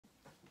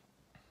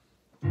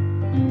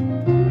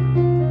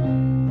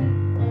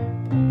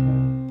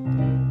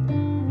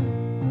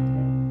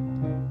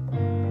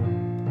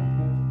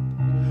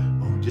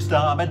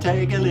come and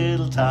take a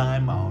little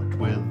time out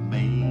with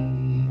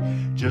me.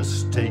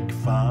 Just take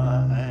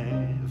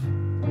 5.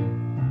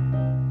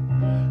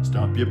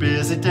 Stop your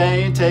busy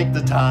day and take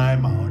the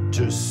time out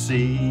to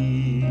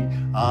see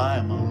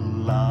I'm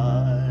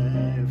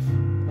alive.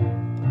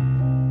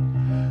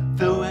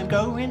 Though I'm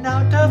going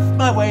out of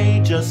my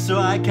way just so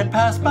I can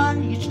pass by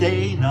each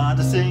day, not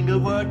a single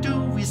word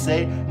do we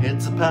say.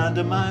 It's a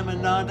pantomime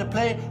and not a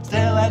play.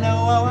 Still I know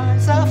our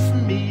eyes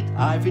often meet.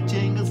 I feel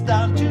tingles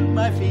down to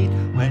my feet.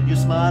 When you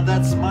smile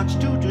that's much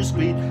too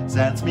discreet,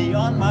 sends me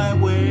on my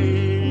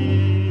way.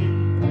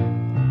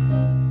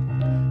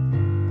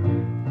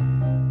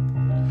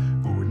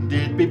 Wouldn't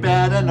it be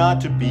better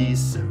not to be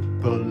so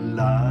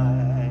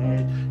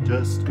polite?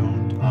 Just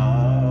don't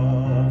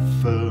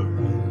offer a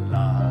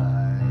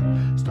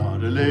lie.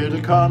 Start a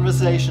little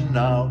conversation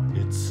now,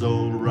 it's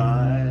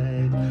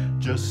alright.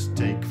 Just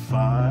take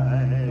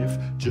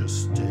 5,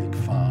 just take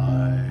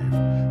 5.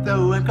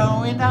 Though I'm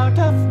going out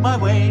of my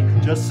way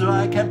just so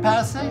I can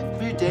pass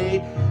every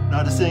day,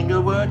 not a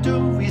single word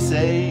do we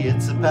say.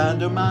 It's a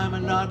pantomime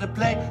and not a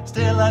play.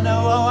 Still I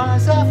know our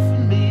eyes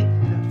often meet.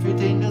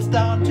 Everything is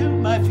down to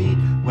my feet.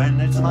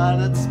 When I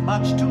smile it's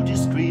much too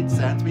discreet,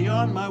 sends me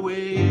on my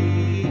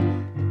way.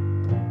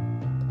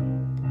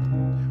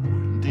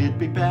 Wouldn't it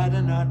be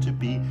better not to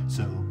be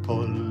so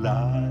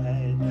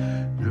polite?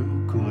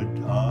 You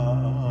could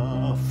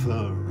offer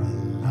a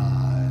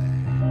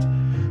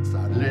light.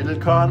 Start a little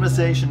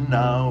conversation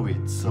now,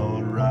 it's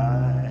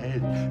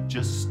alright.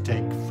 Just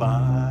take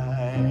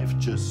 5,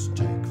 just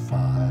take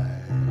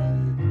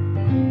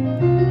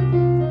 5.